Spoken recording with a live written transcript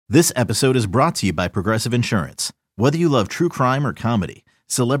This episode is brought to you by Progressive Insurance. Whether you love true crime or comedy,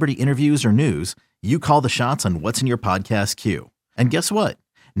 celebrity interviews or news, you call the shots on what's in your podcast queue. And guess what?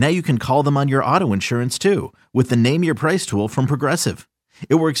 Now you can call them on your auto insurance too with the Name Your Price tool from Progressive.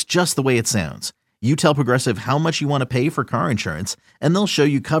 It works just the way it sounds. You tell Progressive how much you want to pay for car insurance, and they'll show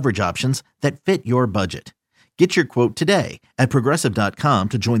you coverage options that fit your budget. Get your quote today at Progressive.com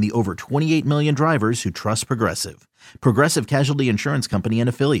to join the over 28 million drivers who trust Progressive. Progressive Casualty Insurance Company and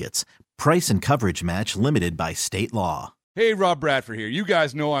Affiliates. Price and coverage match limited by state law. Hey, Rob Bradford here. You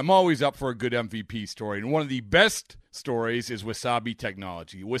guys know I'm always up for a good MVP story, and one of the best stories is Wasabi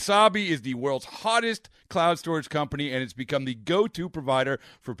Technology. Wasabi is the world's hottest cloud storage company, and it's become the go-to provider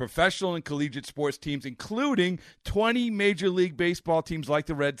for professional and collegiate sports teams, including 20 Major League Baseball teams like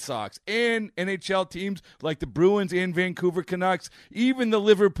the Red Sox and NHL teams like the Bruins and Vancouver Canucks. Even the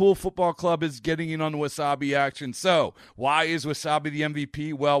Liverpool Football Club is getting in on the Wasabi action. So, why is Wasabi the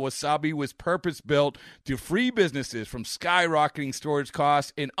MVP? Well, Wasabi was purpose-built to free businesses from skyrocketing storage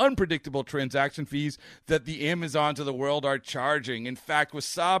costs and unpredictable transaction fees that the Amazons of the world are charging. In fact,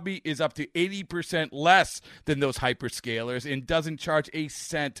 Wasabi is up to 80% less than those hyperscalers and doesn't charge a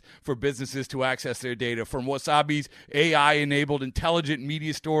cent for businesses to access their data. From Wasabi's AI-enabled intelligent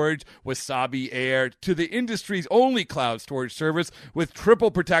media storage, Wasabi Air, to the industry's only cloud storage service with triple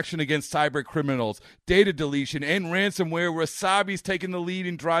protection against cyber criminals, data deletion, and ransomware, Wasabi's taken the lead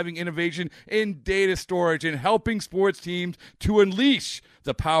in driving innovation in data storage and helping sports teams to unleash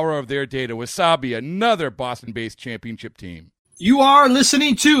the power of their data. Wasabi, another Boston-based championship team. You are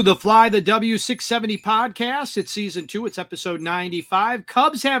listening to the Fly the W670 podcast. It's season 2. It's episode 95.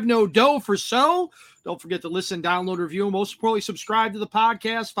 Cubs have no dough for so. Don't forget to listen, download, review, and most importantly, subscribe to the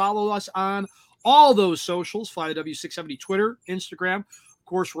podcast. Follow us on all those socials, Fly the W670, Twitter, Instagram. Of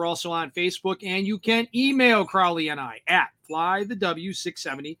course, we're also on Facebook, and you can email Crowley and I at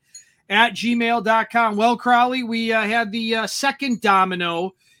flythew670 at gmail.com. Well, Crowley, we had the second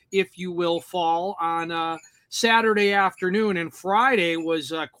domino, if you will, fall on Saturday afternoon, and Friday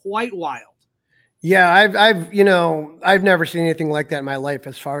was quite wild. Yeah, I've never seen anything like that in my life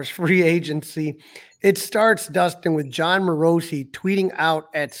as far as free agency. It starts, Dustin, with John Morosi tweeting out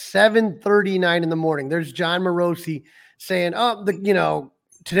at 7:39 in the morning. There's John Morosi saying,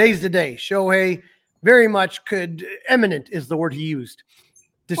 today's the day. Shohei very much eminent is the word he used.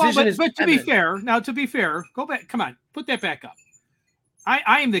 But to be fair, go back. Come on, put that back up.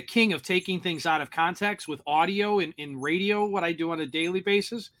 I am the king of taking things out of context with audio and in radio, what I do on a daily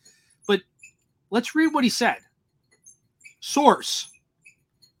basis. But let's read what he said. Source.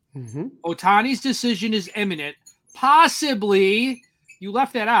 Ohtani's decision is imminent. Possibly, you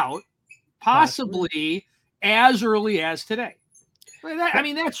left that out, possibly as early as today.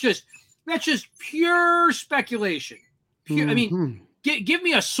 That's just pure speculation. Give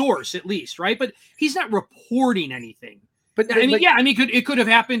me a source at least, right? But he's not reporting anything. It could have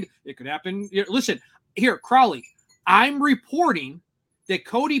happened. It could happen. Listen, here, Crowley, I'm reporting that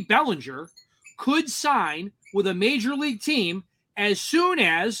Cody Bellinger could sign with a major league team as soon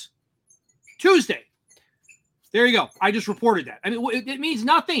as Tuesday. There you go. I just reported that. It means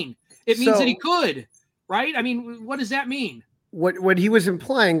nothing. It means that he could, right? What does that mean? What he was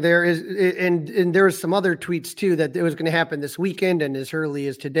implying there is, and there was some other tweets too, that it was going to happen this weekend and as early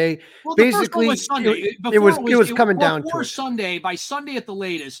as today. Well, basically, was Sunday. It was coming down to it. Sunday, by Sunday at the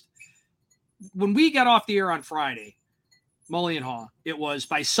latest, when we got off the air on Friday, Mully and Haw, it was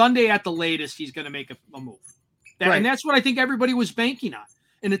by Sunday at the latest he's going to make a move. And that's what I think everybody was banking on.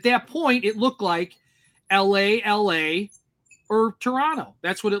 And at that point, it looked like LA, or Toronto.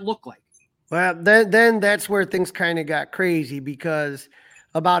 That's what it looked like. Well, then that's where things kind of got crazy, because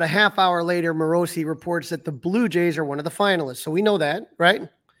about a half hour later, Morosi reports that the Blue Jays are one of the finalists. So we know that, right?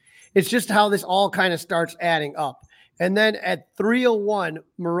 It's just how this all kind of starts adding up. And then at 3:01,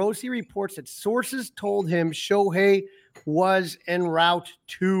 Morosi reports that sources told him Shohei was en route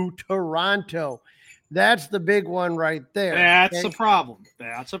to Toronto. That's the big one right there. That's a problem.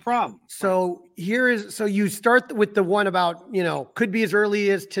 So you start with the one about, could be as early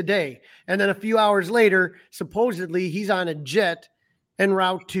as today. And then a few hours later, supposedly he's on a jet en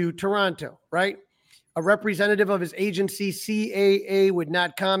route to Toronto, right? A representative of his agency, CAA, would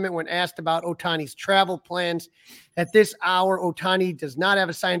not comment when asked about Ohtani's travel plans. At this hour, Ohtani does not have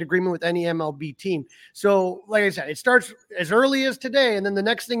a signed agreement with any MLB team. So, like I said, it starts as early as today, and then the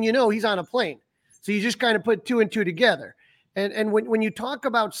next thing you know, he's on a plane. So you just kind of put two and two together. And when you talk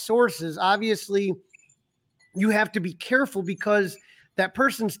about sources, obviously you have to be careful because that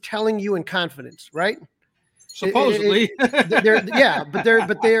person's telling you in confidence, right? Supposedly.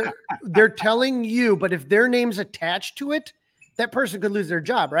 They're telling you, but if their name's attached to it, that person could lose their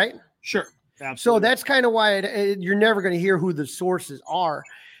job, right? Sure. So Absolutely. that's kind of why you're never going to hear who the sources are.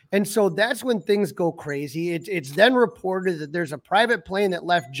 And so that's when things go crazy. It's then reported that there's a private plane that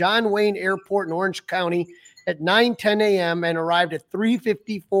left John Wayne Airport in Orange County at 9:10 a.m. and arrived at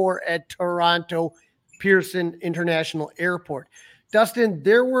 3:54 at Toronto Pearson International Airport. Dustin,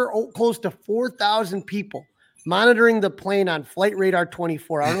 there were close to 4,000 people monitoring the plane on Flight Radar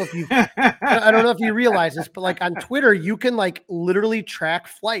 24. I don't know if you realize this, but like on Twitter, you can like literally track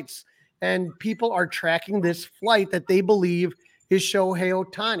flights, and people are tracking this flight that they believe is Shohei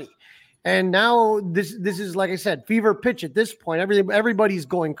Ohtani. And now this is, like I said, fever pitch at this point. Everybody's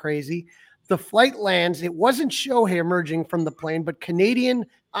going crazy. The flight lands. It wasn't Shohei emerging from the plane, but Canadian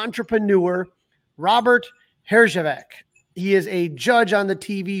entrepreneur Robert Herjavec. He is a judge on the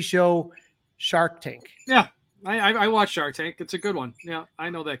TV show Shark Tank. Yeah, I watch Shark Tank. It's a good one. Yeah, I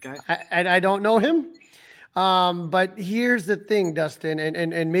know that guy. I don't know him. But here's the thing, Dustin,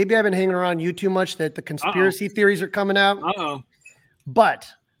 and maybe I've been hanging around you too much that the conspiracy theories are coming out. But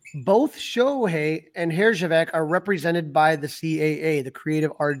both Shohei and Herjavec are represented by the CAA, the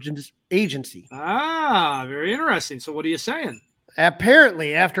Creative Arts Agency. Very interesting. So what are you saying?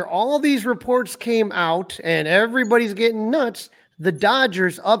 Apparently, after all these reports came out and everybody's getting nuts, the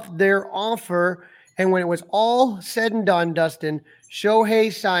Dodgers upped their offer. And when it was all said and done, Dustin,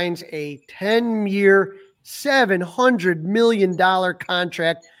 Shohei signs a 10-year, $700 million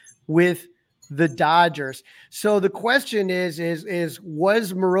contract with the Dodgers. So the question is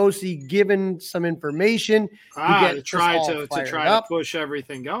was Morosi given some information to try to push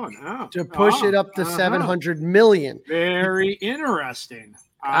everything going? To push it up to $700 million. Very interesting.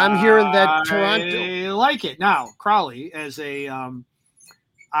 I'm hearing that Toronto. I like it. Now, Crowley, as a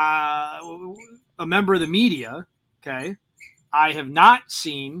member of the media, okay, I have not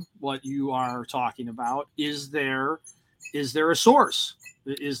seen what you are talking about. Is there a source?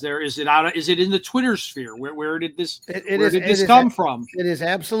 Is it in the Twitter sphere? Where did this come from? It is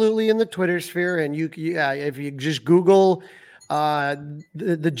absolutely in the Twitter sphere, and if you just Google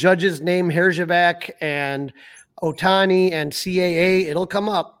the judge's name, Herjavec and Ohtani and CAA, it'll come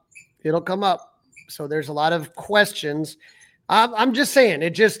up. So there's a lot of questions. I'm just saying,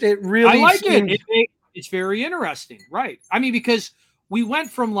 it really. I like it. It's very interesting, right? I mean, because we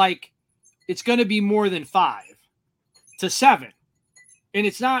went from like it's going to be more than 5 to 7. And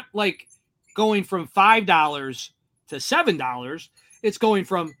it's not like going from $5 to $7. It's going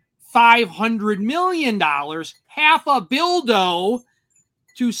from $500 million, half a bildo,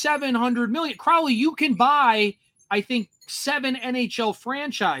 to $700 million. Crowley, you can buy, I think, 7 NHL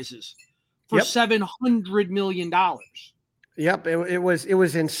franchises for $700 million. Yep, it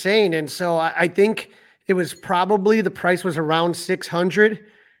was insane. And so I think it was probably the price was around 600,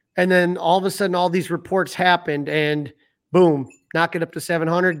 and then all of a sudden all these reports happened, and boom. Knock it up to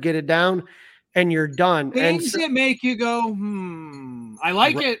 700, get it down, and you're done. Things that make you go, I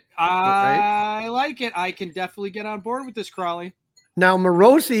like it. I like it. I can definitely get on board with this, Crawley. Now,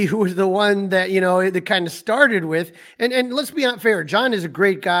 Morosi, who was the one that, that kind of started with, and let's be fair, John is a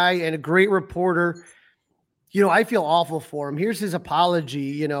great guy and a great reporter. I feel awful for him. Here's his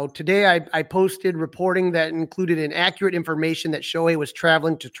apology. Today I posted reporting that included inaccurate information that Shohei was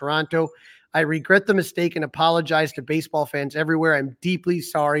traveling to Toronto. I regret the mistake and apologize to baseball fans everywhere. I'm deeply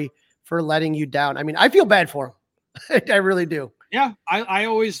sorry for letting you down. I mean, I feel bad for him. I really do. Yeah, I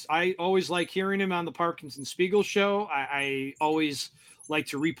always like hearing him on the Parkinson Spiegel show. I always like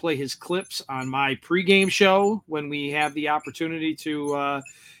to replay his clips on my pregame show when we have the opportunity to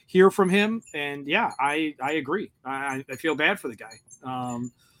hear from him. And yeah, I agree. I feel bad for the guy.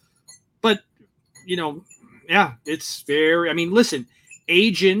 But it's very. I mean, listen,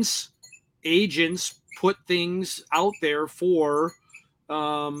 agents put things out there for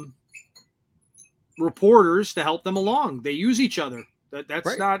reporters to help them along. They use each other.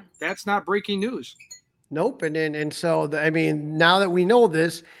 That's right. That's not breaking news. Nope. And so now that we know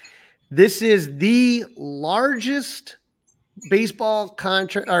this is the largest baseball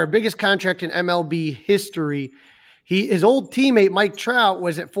contract or biggest contract in MLB history. His old teammate Mike Trout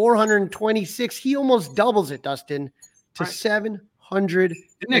was at 426. He almost doubles it, Dustin, to $700 million.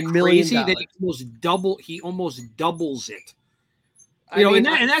 Isn't that crazy that he almost doubles it? And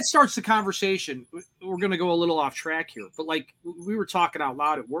that starts the conversation. We're going to go a little off track here, but like we were talking out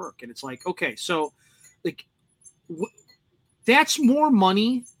loud at work, and it's like, okay, so like that's more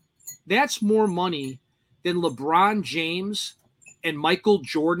money. That's more money than LeBron James and Michael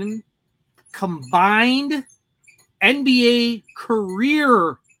Jordan combined NBA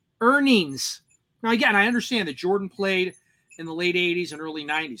career earnings. Now, again, I understand that Jordan played in the late 80s and early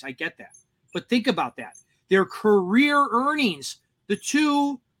 90s. I get that. But think about that. Their career earnings the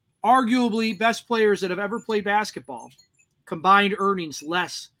two arguably best players that have ever played basketball, combined earnings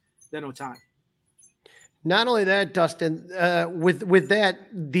less than Ohtani. Not only that, Dustin, with that,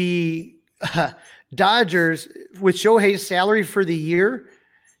 the Dodgers, with Shohei's salary for the year,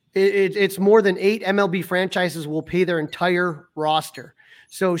 it's more than 8 MLB franchises will pay their entire roster.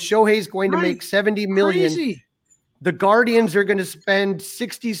 So Shohei's going to make $70 million. Crazy. The Guardians are going to spend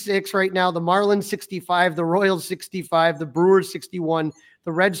 66 right now. The Marlins 65, the Royals 65, the Brewers 61,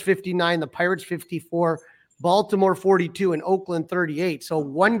 the Reds 59, the Pirates 54, Baltimore 42, and Oakland 38. So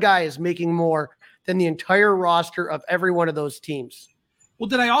one guy is making more than the entire roster of every one of those teams. Well,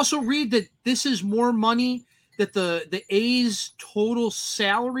 did I also read that this is more money that the A's total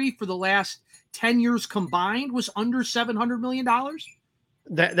salary for the last 10 years combined was under $700 million?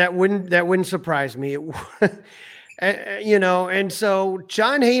 That wouldn't surprise me. And so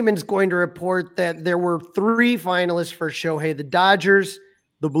John Heyman's going to report that there were 3 finalists for Shohei: the Dodgers,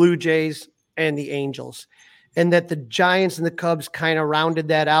 the Blue Jays, and the Angels, and that the Giants and the Cubs kind of rounded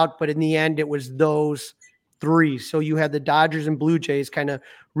that out. But in the end, it was those 3. So you had the Dodgers and Blue Jays kind of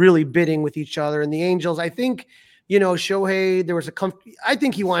really bidding with each other. And the Angels, I think, Shohei, I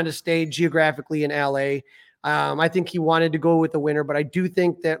think he wanted to stay geographically in LA. I think he wanted to go with the winner, but I do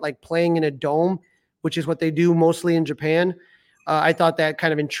think that like playing in a dome, which is what they do mostly in Japan, I thought that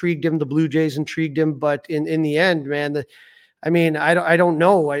kind of intrigued him. The Blue Jays intrigued him, but in the end, man, I don't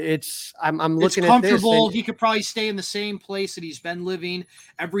know. I'm looking at this. Comfortable. He could probably stay in the same place that he's been living.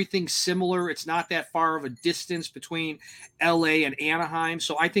 Everything's similar. It's not that far of a distance between LA and Anaheim.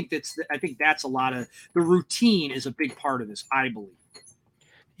 So I think that's a lot of the routine is a big part of this, I believe.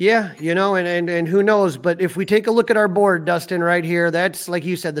 Yeah, and who knows? But if we take a look at our board, Dustin, right here, that's like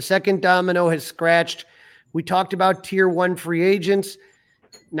you said, the second domino has scratched. We talked about tier 1 free agents.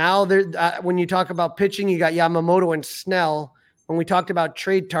 Now, when you talk about pitching, you got Yamamoto and Snell. When we talked about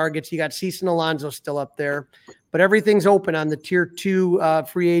trade targets, you got Cease and Alonso still up there. But everything's open on the tier 2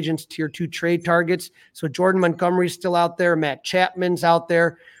 free agents, tier 2 trade targets. So Jordan Montgomery's still out there. Matt Chapman's out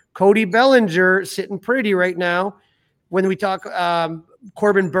there. Cody Bellinger sitting pretty right now. When we talk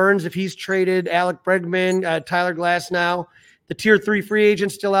Corbin Burns, if he's traded, Alec Bregman, Tyler Glasnow, the tier 3 free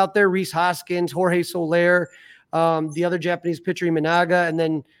agents still out there, Rhys Hoskins, Jorge Soler, the other Japanese pitcher, Imanaga, and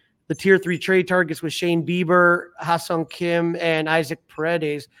then the tier 3 trade targets with Shane Bieber, Ha-Sung Kim, and Isaac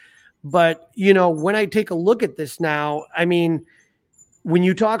Paredes. But, when I take a look at this now, when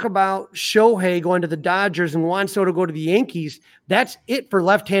you talk about Shohei going to the Dodgers and Juan Soto go to the Yankees, that's it for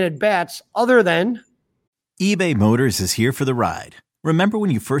left-handed bats other than eBay Motors is here for the ride. Remember when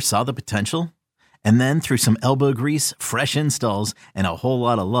you first saw the potential? And then through some elbow grease, fresh installs, and a whole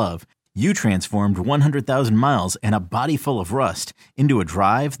lot of love, you transformed 100,000 miles and a body full of rust into a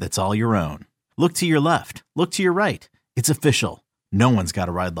drive that's all your own. Look to your left. Look to your right. It's official. No one's got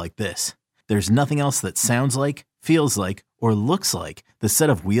a ride like this. There's nothing else that sounds like, feels like, or looks like the set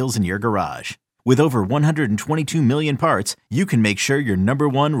of wheels in your garage. With over 122 million parts, you can make sure your number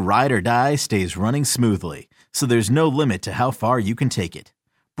one ride or die stays running smoothly, so there's no limit to how far you can take it.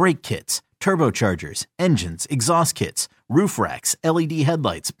 Brake kits, turbochargers, engines, exhaust kits, roof racks, LED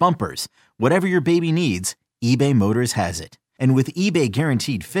headlights, bumpers, whatever your baby needs, eBay Motors has it. And with eBay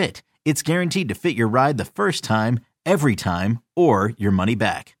Guaranteed Fit, it's guaranteed to fit your ride the first time, every time, or your money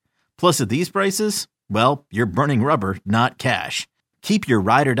back. Plus at these prices, well, you're burning rubber, not cash. Keep your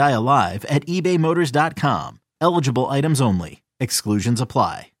ride or die alive at ebaymotors.com. Eligible items only. Exclusions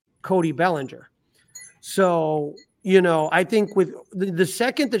apply. Cody Bellinger. So, I think with the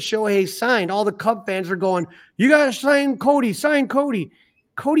second that Shohei signed, all the Cub fans are going, you got to sign Cody, sign Cody.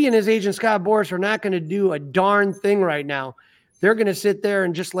 Cody and his agent, Scott Boras, are not going to do a darn thing right now. They're going to sit there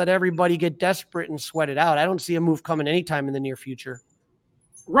and just let everybody get desperate and sweat it out. I don't see a move coming anytime in the near future.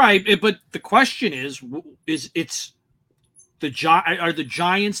 Right. But the question are the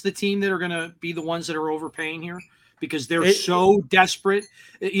Giants the team that are going to be the ones that are overpaying here? Because they're so desperate.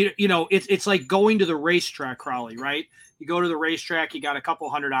 It's like going to the racetrack, Crowley, right? You go to the racetrack, you got a couple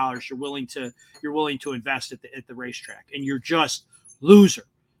 $100 you're willing to invest at the racetrack, and you're just loser.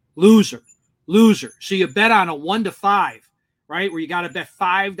 So you bet on a 1 to 5, right? Where you got to bet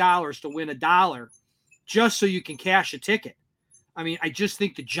 $5 to win $1 just so you can cash a ticket. I just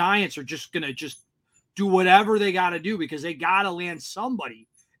think the Giants are just going to just do whatever they got to do because they got to land somebody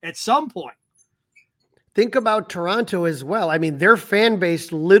at some point. Think about Toronto as well. I mean, their fan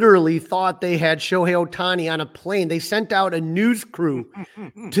base literally thought they had Shohei Ohtani on a plane. They sent out a news crew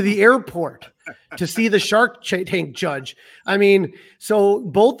to the airport to see the Shark Tank judge. I mean, so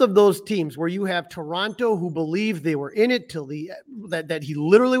both of those teams where you have Toronto who believed they were in it till that he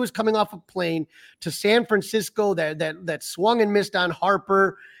literally was coming off a plane, to San Francisco that swung and missed on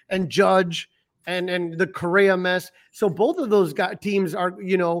Harper and Judge and the Correa mess. So both of those teams are,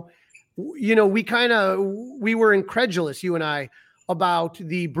 we were incredulous, you and I, about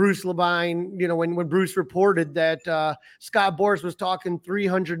the Bruce Labine, when Bruce reported that Scott Boras was talking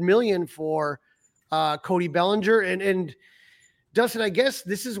 $300 million for Cody Bellinger. And Dustin, I guess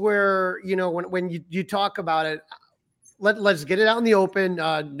this is where, when you talk about it, let's get it out in the open.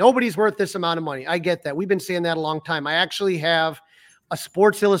 Nobody's worth this amount of money. I get that. We've been saying that a long time. I actually have a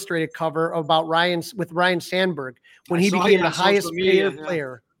Sports Illustrated cover about Ryne Sandberg when he became the highest paid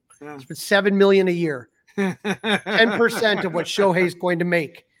player. Yeah. It's $7 million a year, 10% of what Shohei's going to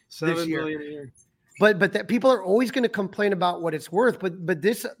make this year. $7 million a year. But that people are always going to complain about what it's worth. But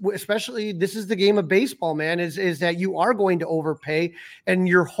this, especially, this is the game of baseball, man. Is that you are going to overpay, and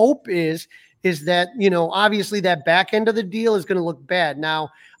your hope is that obviously that back end of the deal is going to look bad.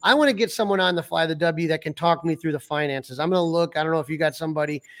 Now, I want to get someone on the Fly the W that can talk me through the finances. I'm going to look. I don't know if you got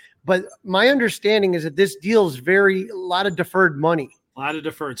somebody, but my understanding is that this deal is a lot of deferred money. A lot of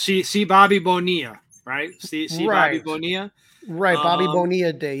deferred. See Bobby Bonilla, right? See right. Bobby Bonilla. Right, Bobby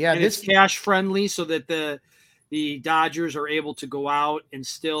Bonilla Day. Yeah, this is cash friendly so that the Dodgers are able to go out and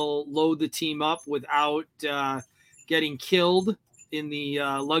still load the team up without getting killed in the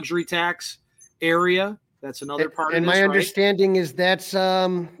luxury tax area. That's another part of it. And my understanding is that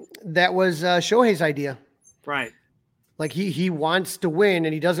was Shohei's idea. Right. Like he wants to win,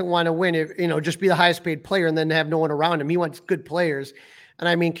 and he doesn't want to win if just be the highest paid player and then have no one around him. He wants good players. And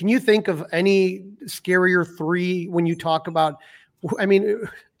I mean, can you think of any scarier three when you talk about? I mean,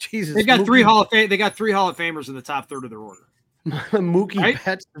 Jesus, they got three Hall of Famers in the top third of their order. Mookie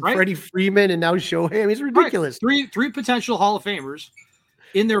Betts, Freddie Freeman, and now Shohei. I mean, it's ridiculous. Right. Three potential Hall of Famers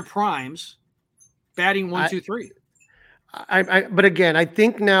in their primes, batting 1, 2, 3. But again, I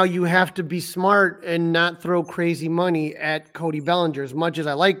think now you have to be smart and not throw crazy money at Cody Bellinger. As much as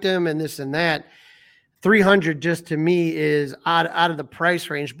I liked him and this and that, 300 just to me is out of the price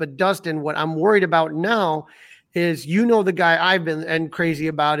range. But Dustin, what I'm worried about now is, the guy I've been crazy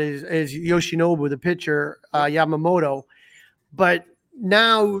about is Yoshinobu, the pitcher, Yamamoto. But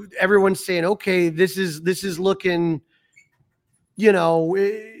now everyone's saying, okay, this is looking.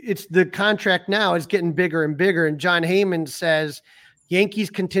 It's the contract now is getting bigger and bigger. And John Heyman says Yankees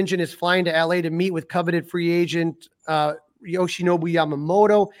contingent is flying to LA to meet with coveted free agent Yoshinobu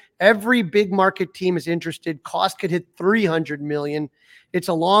Yamamoto. Every big market team is interested. Cost could hit $300 million. It's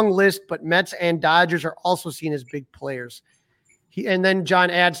a long list, but Mets and Dodgers are also seen as big players. And then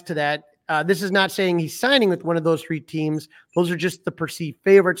John adds to that. This is not saying he's signing with one of those three teams. Those are just the perceived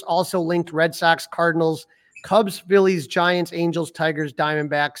favorites. Also linked Red Sox, Cardinals, Cubs, Phillies, Giants, Angels, Tigers,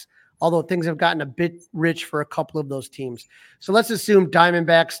 Diamondbacks, although things have gotten a bit rich for a couple of those teams. So let's assume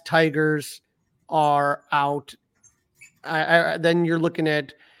Diamondbacks, Tigers are out. Then you're looking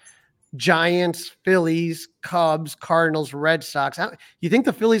at Giants, Phillies, Cubs, Cardinals, Red Sox. You think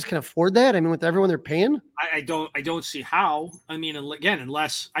the Phillies can afford that? I mean, with everyone they're paying? I don't see how. I mean, again,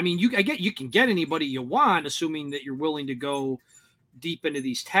 you can get anybody you want, assuming that you're willing to go deep into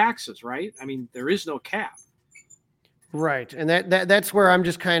these taxes, right? I mean, there is no cap. Right. And that's where I'm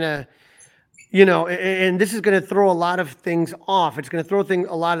just kind of, and this is going to throw a lot of things off. It's going to throw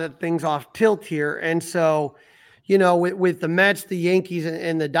a lot of things off tilt here. And so, with the Mets, the Yankees,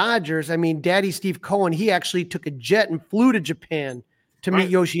 and the Dodgers, I mean, Daddy Steve Cohen, he actually took a jet and flew to Japan to meet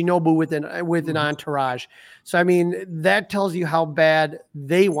Yoshinobu with an entourage. So, I mean, that tells you how bad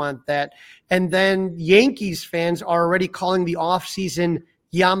they want that. And then Yankees fans are already calling the offseason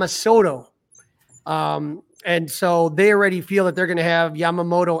Yamasoto. And so they already feel that they're going to have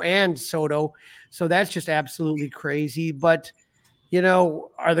Yamamoto and Soto. So that's just absolutely crazy. But,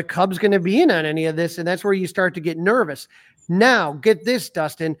 are the Cubs going to be in on any of this? And that's where you start to get nervous. Now, get this,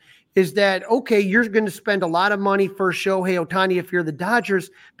 Dustin, is that, okay, you're going to spend a lot of money for Shohei Ohtani if you're the Dodgers.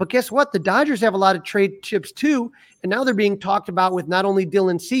 But guess what? The Dodgers have a lot of trade chips too. And now they're being talked about with not only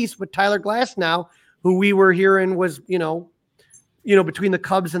Dylan Cease, but Tyler Glasnow, who we were hearing was, between the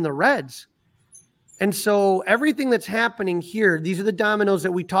Cubs and the Reds. And so everything that's happening here, these are the dominoes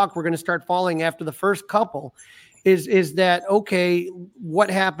that we're going to start falling after the first couple, is that, okay, what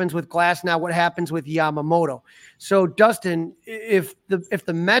happens with Glasnow? What happens with Yamamoto? So Dustin, if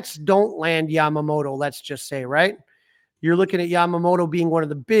the Mets don't land Yamamoto, let's just say, right? You're looking at Yamamoto being one of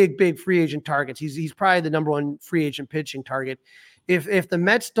the big free agent targets. He's probably the number one free agent pitching target. If the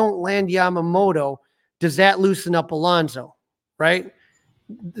Mets don't land Yamamoto, does that loosen up Alonso, right?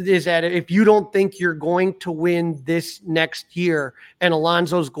 Is that if you don't think you're going to win this next year and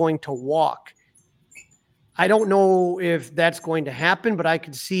Alonso's going to walk? I don't know if that's going to happen, but I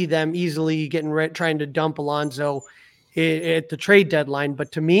could see them easily trying to dump Alonso at the trade deadline.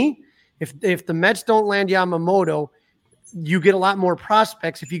 But to me, if the Mets don't land Yamamoto, you get a lot more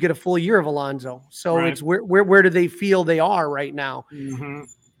prospects if you get a full year of Alonso. So right. It's where do they feel they are right now? Mm-hmm.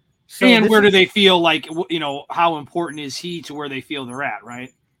 So and where do they feel like, how important is he to where they feel they're at,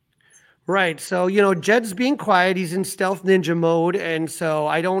 right? Right. So, Jed's being quiet. He's in stealth ninja mode. And so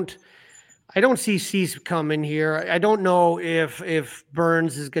I don't see Cease coming here. I don't know if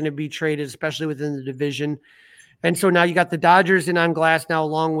Burns is going to be traded, especially within the division. And so now you got the Dodgers in on Glass now,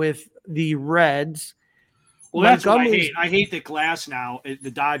 along with the Reds. Well, that's what I hate. I hate that Glass now.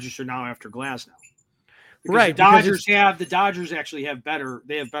 The Dodgers are now after Glass now. Because right. The Dodgers actually have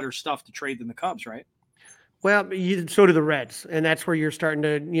better stuff to trade than the Cubs, right? Well, so do the Reds, and that's where you're starting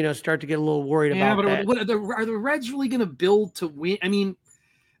to get a little worried about that. But are the Reds really going to build to win? I mean,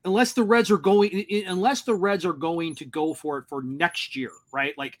 unless the Reds are going to go for it for next year,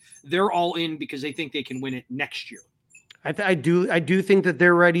 right? Like they're all in because they think they can win it next year. I do think that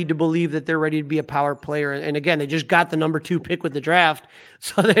they're ready to believe that they're ready to be a power player. And again, they just got the number 2 pick with the draft.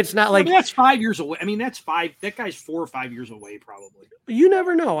 So it's not like that's 5 years away. I mean, that guy's 4 or 5 years away, probably. You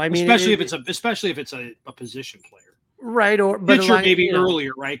never know. I mean, especially if it's a position player. Right. But maybe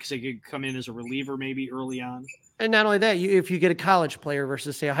earlier, right? Because they could come in as a reliever maybe early on. And not only that, if you get a college player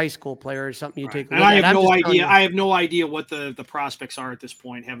versus say a high school player or something, you right. take. And I have no idea. I have no idea what the prospects are at this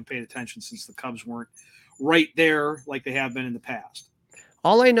point. Haven't paid attention since the Cubs weren't right there like they have been in the past.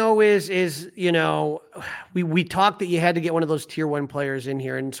 All I know is we talked that you had to get one of those tier 1 players in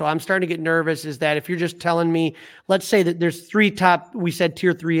here. And so I'm starting to get nervous is that if you're just telling me, let's say that there's 3 top, we said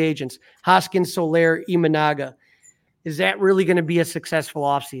tier 3 agents, Hoskins, Soler, Imanaga. Is that really going to be a successful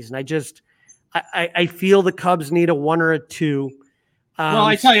offseason? I feel the Cubs need a 1 or a 2. Well,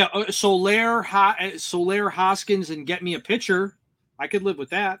 I tell you, Soler, Hoskins, and get me a pitcher. I could live with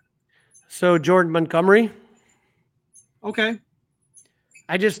that. So Jordan Montgomery. Okay.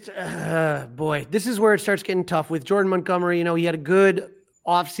 I just, boy, this is where it starts getting tough with Jordan Montgomery. He had a good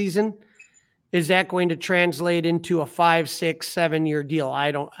offseason. Is that going to translate into a 5, 6, 7 year deal?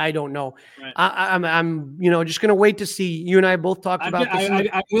 I don't know. Right. I'm just going to wait to see. You and I both talked about this.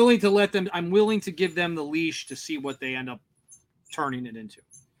 I'm willing to let them. I'm willing to give them the leash to see what they end up turning it into.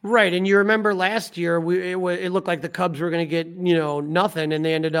 Right, and you remember last year it looked like the Cubs were going to get nothing, and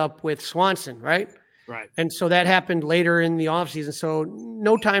they ended up with Swanson, right? Right. And so that happened later in the offseason. So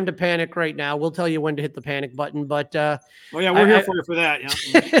no time to panic right now. We'll tell you when to hit the panic button. But we're here for you for that.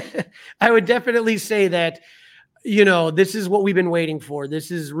 Yeah. I would definitely say that this is what we've been waiting for. This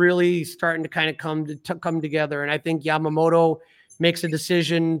is really starting to kind of come together, and I think Yamamoto makes a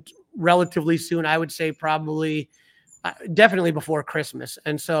decision relatively soon. I would say probably. Definitely before Christmas.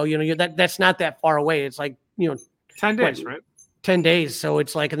 And so, that's not that far away. It's like, 10 days, right? 10 days. So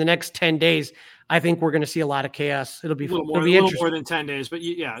it's like in the next 10 days, I think we're going to see a lot of chaos. It'll be a little more than 10 days, but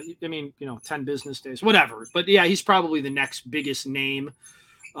yeah, I mean, 10 business days, whatever. But yeah, he's probably the next biggest name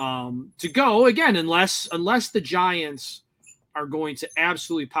to go again, unless the Giants are going to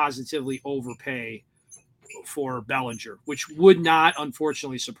absolutely positively overpay for Bellinger, which would not,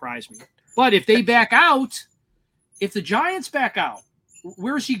 unfortunately, surprise me. But if they back out, if the Giants back out,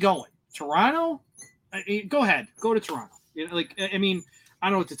 where's he going? Toronto? Go ahead. Go to Toronto. I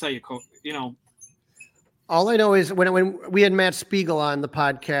don't know what to tell you, Coach. All I know is when we had Matt Spiegel on the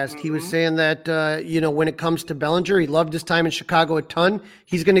podcast, he was saying that, when it comes to Bellinger, he loved his time in Chicago a ton.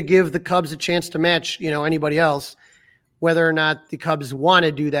 He's going to give the Cubs a chance to match, anybody else. Whether or not the Cubs want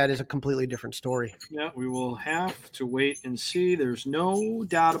to do that is a completely different story. Yeah, we will have to wait and see. There's no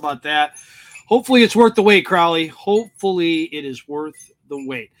doubt about that. Hopefully it's worth the wait, Crowley. Hopefully it is worth the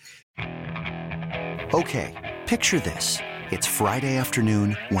wait. Okay, picture this. It's Friday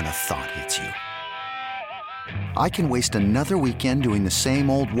afternoon when a thought hits you. I can waste another weekend doing the same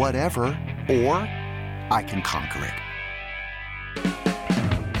old whatever, or I can conquer it.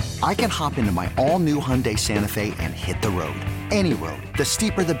 I can hop into my all-new Hyundai Santa Fe and hit the road. Any road. The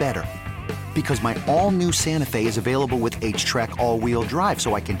steeper, the better. Because my all-new Santa Fe is available with H-Track all-wheel drive,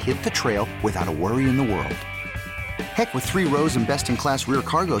 so I can hit the trail without a worry in the world. Heck, with 3 rows and best-in-class rear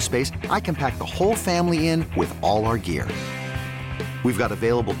cargo space, I can pack the whole family in with all our gear. We've got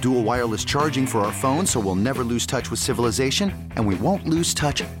available dual wireless charging for our phones, so we'll never lose touch with civilization, and we won't lose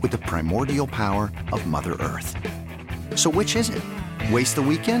touch with the primordial power of Mother Earth. So which is it? Waste the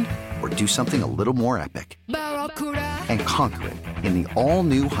weekend or do something a little more epic and conquer it in the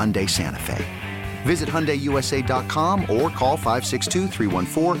all-new Hyundai Santa Fe? Visit HyundaiUSA.com or call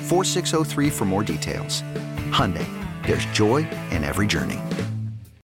 562-314-4603 for more details. Hyundai, there's joy in every journey.